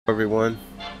Everyone,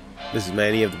 this is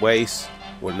Manny of the Waste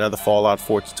with another Fallout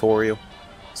 4 tutorial.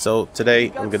 So today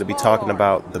I'm going to be talking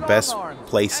about the best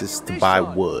places to buy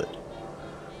wood.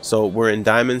 So we're in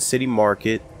Diamond City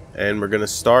Market, and we're going to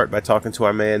start by talking to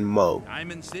our man Mo.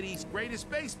 Diamond City's greatest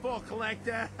baseball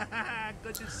collector.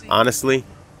 Good to see you. Honestly,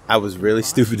 I was really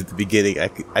stupid at the beginning.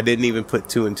 I didn't even put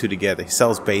two and two together. He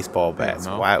sells baseball bats.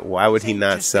 Why would he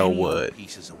not sell wood?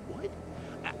 Pieces of wood.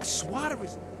 Swatter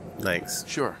is Thanks.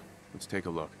 Sure. Let's take a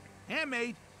look.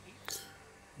 handmade.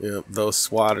 Yep, those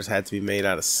swatters had to be made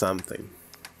out of something.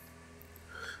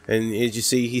 And as you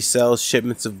see, he sells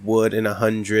shipments of wood in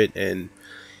 100, and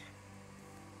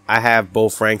I have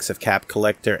both ranks of cap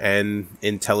collector and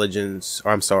intelligence,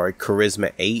 or I'm sorry,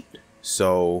 charisma 8.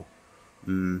 So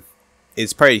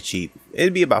it's pretty cheap.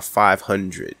 It'd be about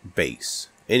 500 base.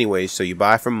 Anyway, so you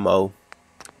buy from Mo.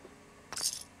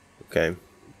 Okay.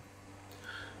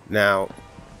 Now,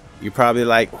 you're probably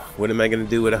like, what am I going to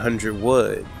do with 100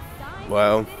 wood?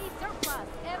 Well,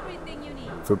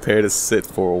 prepare to sit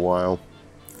for a while.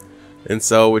 And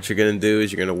so what you're going to do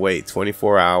is you're going to wait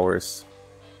 24 hours.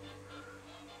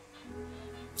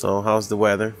 So how's the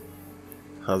weather?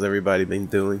 How's everybody been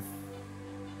doing?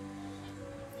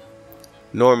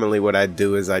 Normally what I'd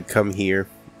do is I'd come here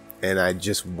and I'd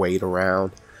just wait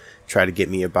around, try to get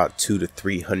me about 200 to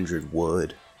 300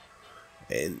 wood.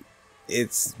 And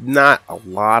it's not a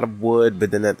lot of wood,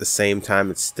 but then at the same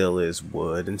time it still is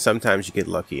wood. And sometimes you get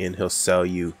lucky and he'll sell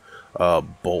you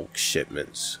bulk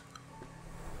shipments.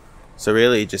 So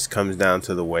really it just comes down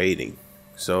to the waiting.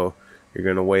 So you're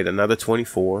gonna wait another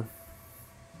 24.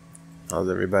 How's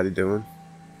everybody doing?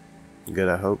 Good,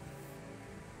 I hope.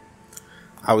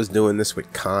 I was doing this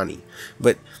with Connie,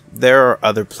 but there are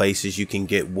other places you can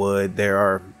get wood. There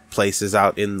are places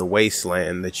out in the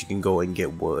wasteland that you can go and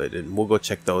get wood, and we'll go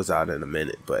check those out in a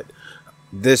minute. But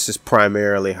this is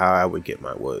primarily how I would get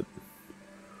my wood.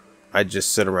 I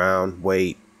just sit around,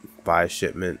 wait, buy a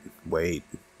shipment, wait,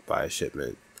 buy a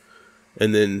shipment.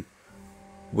 And then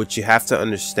what you have to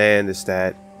understand is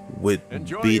that with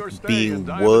being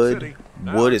wood,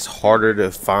 wood is harder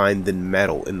to find than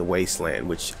metal in the wasteland,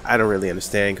 which I don't really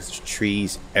understand because there's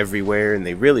trees everywhere and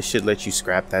they really should let you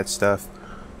scrap that stuff.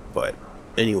 But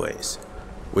anyways,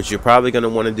 what you're probably going to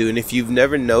want to do, and if you've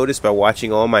never noticed by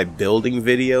watching all my building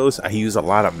videos, I use a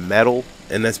lot of metal,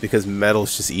 and that's because metal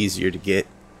is just easier to get.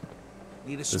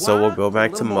 And so we'll go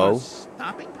back to Mo.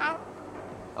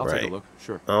 I'll take a look.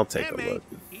 Sure. I'll take a look.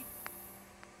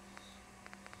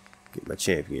 Get my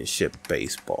championship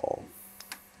baseball.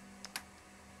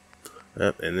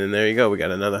 Yep, and then there you go. We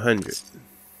got another 100.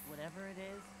 Whatever it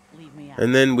is, leave me out.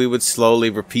 And then we would slowly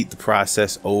repeat the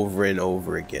process over and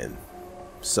over again.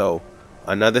 So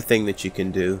another thing that you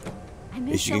can do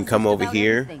is you can come over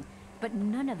here, but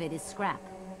none of it is scrap.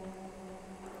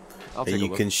 and you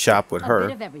can shop with A her.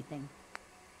 bit of everything.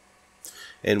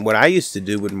 And what I used to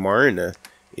do with Myrna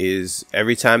is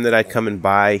every time that I'd come and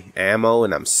buy ammo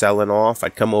and I'm selling off,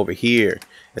 I'd come over here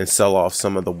and sell off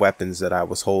some of the weapons that I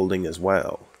was holding as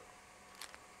well.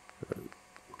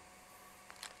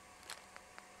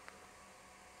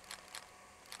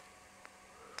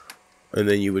 And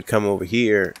then you would come over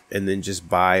here and then just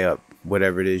buy up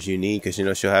whatever it is you need, because you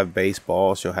know she'll have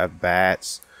baseball, she'll have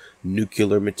bats,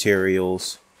 nuclear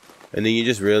materials, and then you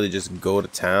just really just go to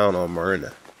town on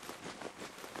Myrna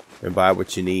and buy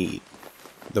what you need.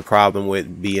 The problem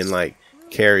with being like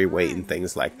carry weight and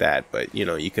things like that, but you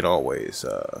know, you can always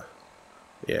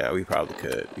yeah, we probably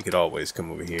could. You could always come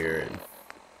over here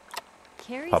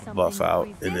and pop a buff out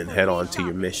and then head on to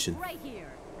your mission.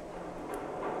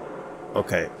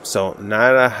 Okay, so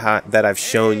now that I've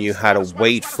shown you how to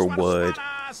wait for wood,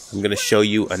 I'm going to show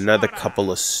you another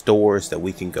couple of stores that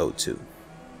we can go to.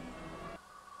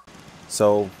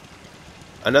 So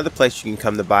another place you can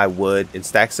come to buy wood in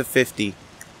stacks of 50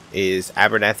 is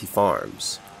Abernathy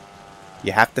Farms.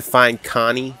 You have to find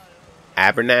Connie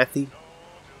Abernathy,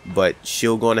 but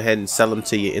she'll go ahead and sell them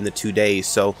to you in the 2 days.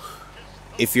 So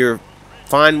if you're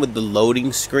fine with the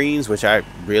loading screens, which I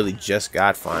really just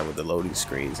got fine with the loading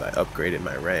screens, I upgraded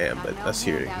my RAM, but that's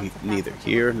neither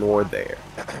here nor there.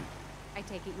 I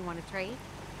take it you want to trade?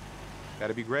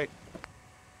 That'd be great.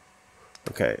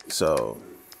 Okay, so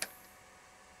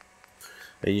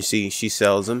and you see she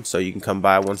sells them, so you can come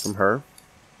buy one from her.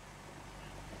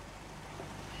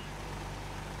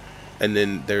 And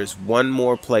then there's one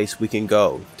more place we can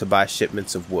go to buy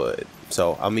shipments of wood.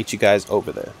 So I'll meet you guys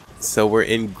over there. So we're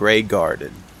in Grey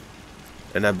Garden,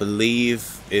 and I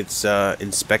believe it's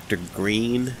Inspector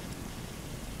Green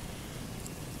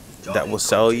that will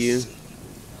sell you.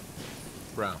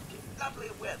 Brown. Lovely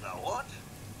weather, what?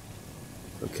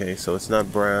 Okay, so it's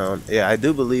not brown. Yeah, I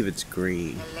do believe it's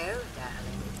green. Hello,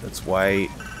 darling. That's white.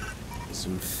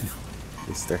 Some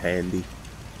Mr. Handy.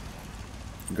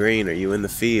 Green, are you in the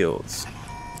fields?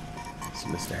 It's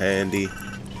Mr. Handy.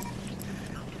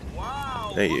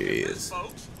 Wow, There he look at this, is.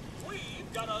 folks.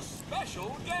 We've got a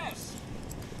special guest.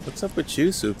 What's up with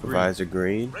you, Supervisor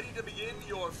Green? Ready to begin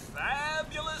your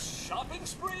fabulous shopping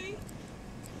spree?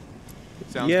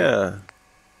 Sounds Yeah.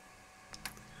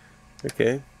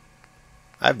 Okay.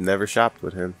 I've never shopped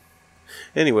with him.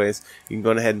 Anyways, you can go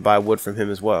ahead and buy wood from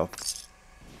him as well.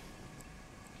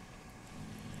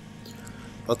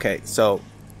 Okay, so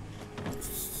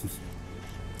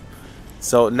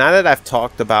now that I've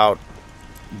talked about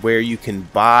where you can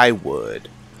buy wood,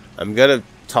 I'm gonna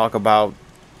talk about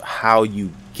how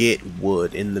you get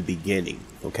wood in the beginning.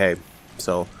 Okay,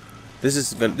 so this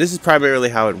is primarily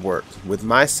how it worked with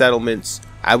my settlements.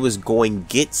 I was going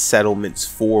get settlements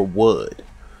for wood.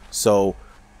 So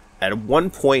at one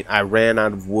point I ran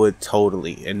out of wood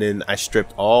totally, and then I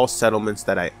stripped all settlements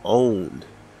that I owned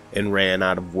and ran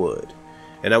out of wood,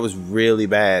 and that was really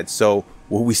bad. So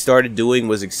what we started doing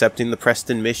was accepting the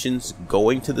Preston missions,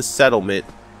 going to the settlement,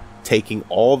 taking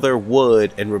all their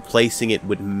wood and replacing it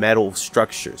with metal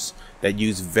structures that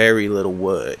use very little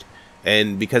wood.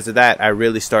 And because of that, I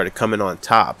really started coming on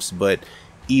tops, but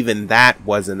even that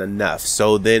wasn't enough.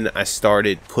 So then I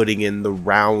started putting in the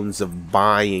rounds of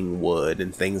buying wood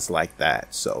and things like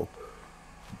that. So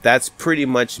that's pretty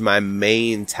much my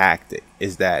main tactic,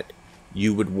 is that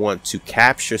you would want to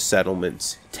capture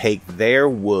settlements, take their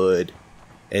wood,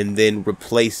 and then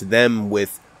replace them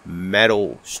with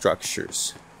metal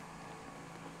structures.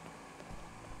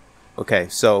 Okay,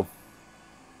 so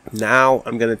now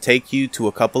I'm going to take you to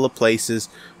a couple of places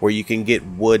where you can get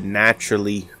wood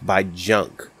naturally by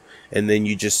junk, and then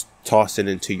you just toss it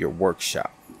into your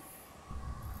workshop.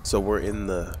 So we're in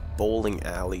the bowling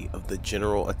alley of the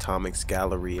General Atomics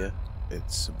Galleria.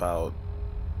 It's about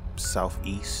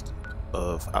southeast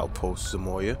of Outpost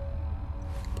Zamoya.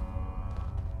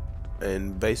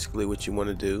 And basically what you want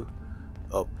to do,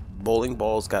 bowling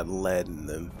balls got lead in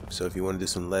them, so if you want to do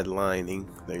some lead lining,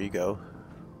 there you go.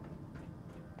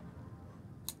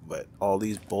 But all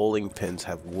these bowling pins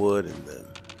have wood in them,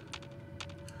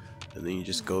 and then you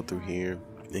just go through here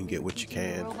and get what you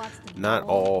can. Not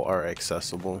all are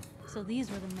accessible. So these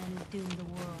were the men who doomed the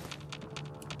world.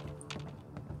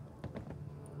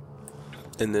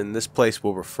 And then this place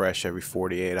will refresh every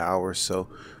 48 hours. So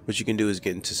what you can do is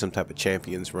get into some type of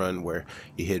champions run where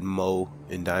you hit Mo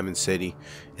in Diamond City,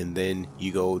 and then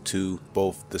you go to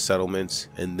both the settlements,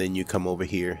 and then you come over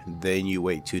here, then you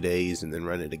wait 2 days and then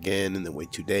run it again, and then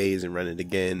wait 2 days and run it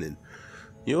again, and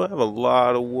you'll have a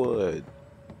lot of wood,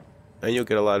 and you'll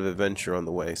get a lot of adventure on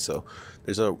the way. So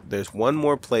there's one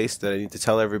more place that I need to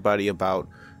tell everybody about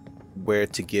where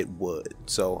to get wood.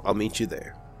 So I'll meet you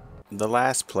there. The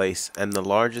last place and the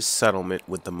largest settlement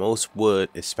with the most wood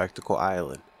is Spectacle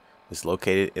Island. It's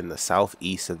located in the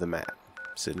southeast of the map,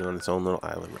 sitting on its own little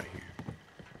island right here.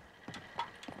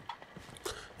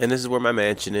 And this is where my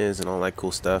mansion is and all that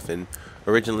cool stuff. And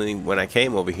originally when I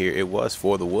came over here, it was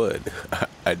for the wood.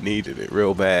 I needed it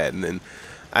real bad, and then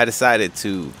I decided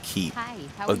to keep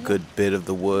a good bit of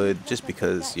the wood just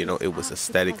because, you know, it was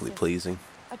aesthetically pleasing.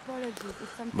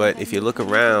 But if you look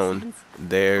around,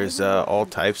 there's all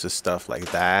types of stuff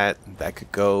like that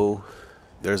could go.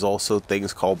 There's also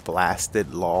things called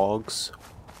blasted logs.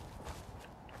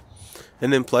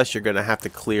 And then plus you're going to have to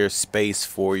clear space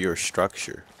for your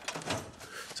structure.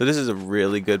 So this is a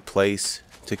really good place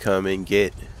to come and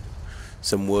get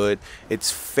some wood.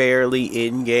 It's fairly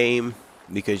in-game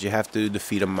because you have to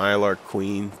defeat a Mylar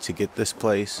Queen to get this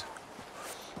place.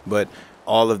 But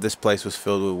all of this place was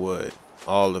filled with wood.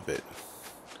 All of it.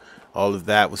 All of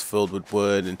that was filled with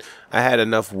wood, and I had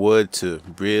enough wood to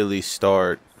really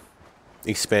start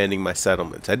expanding my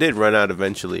settlements. I did run out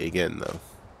eventually again though,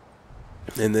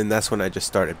 and then that's when I just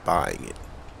started buying it.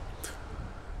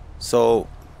 So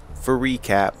for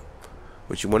recap,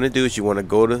 what you want to do is you want to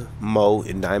go to Mo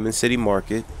in Diamond City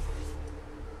Market.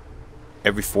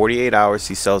 Every 48 hours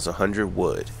he sells 100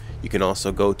 wood. You can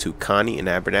also go to Connie in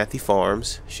Abernathy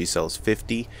Farms. She sells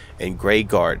 50, and Grey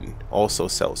Garden also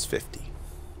sells 50.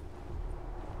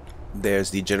 There's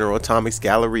the General Atomics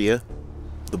Galleria.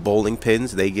 The bowling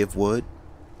pins, they give wood.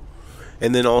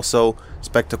 And then also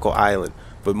Spectacle Island.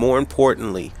 But more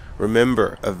importantly,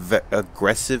 remember,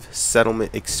 aggressive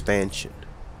settlement expansion.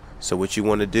 So what you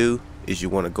want to do is you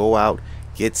want to go out,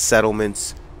 get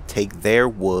settlements, take their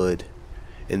wood,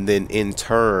 and then in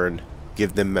turn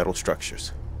give them metal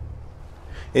structures.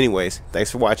 Anyways,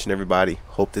 thanks for watching, everybody.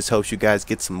 Hope this helps you guys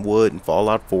get some wood in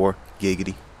Fallout 4.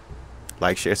 Giggity.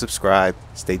 Like, share, subscribe.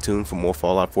 Stay tuned for more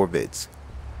Fallout 4 vids.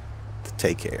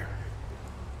 Take care.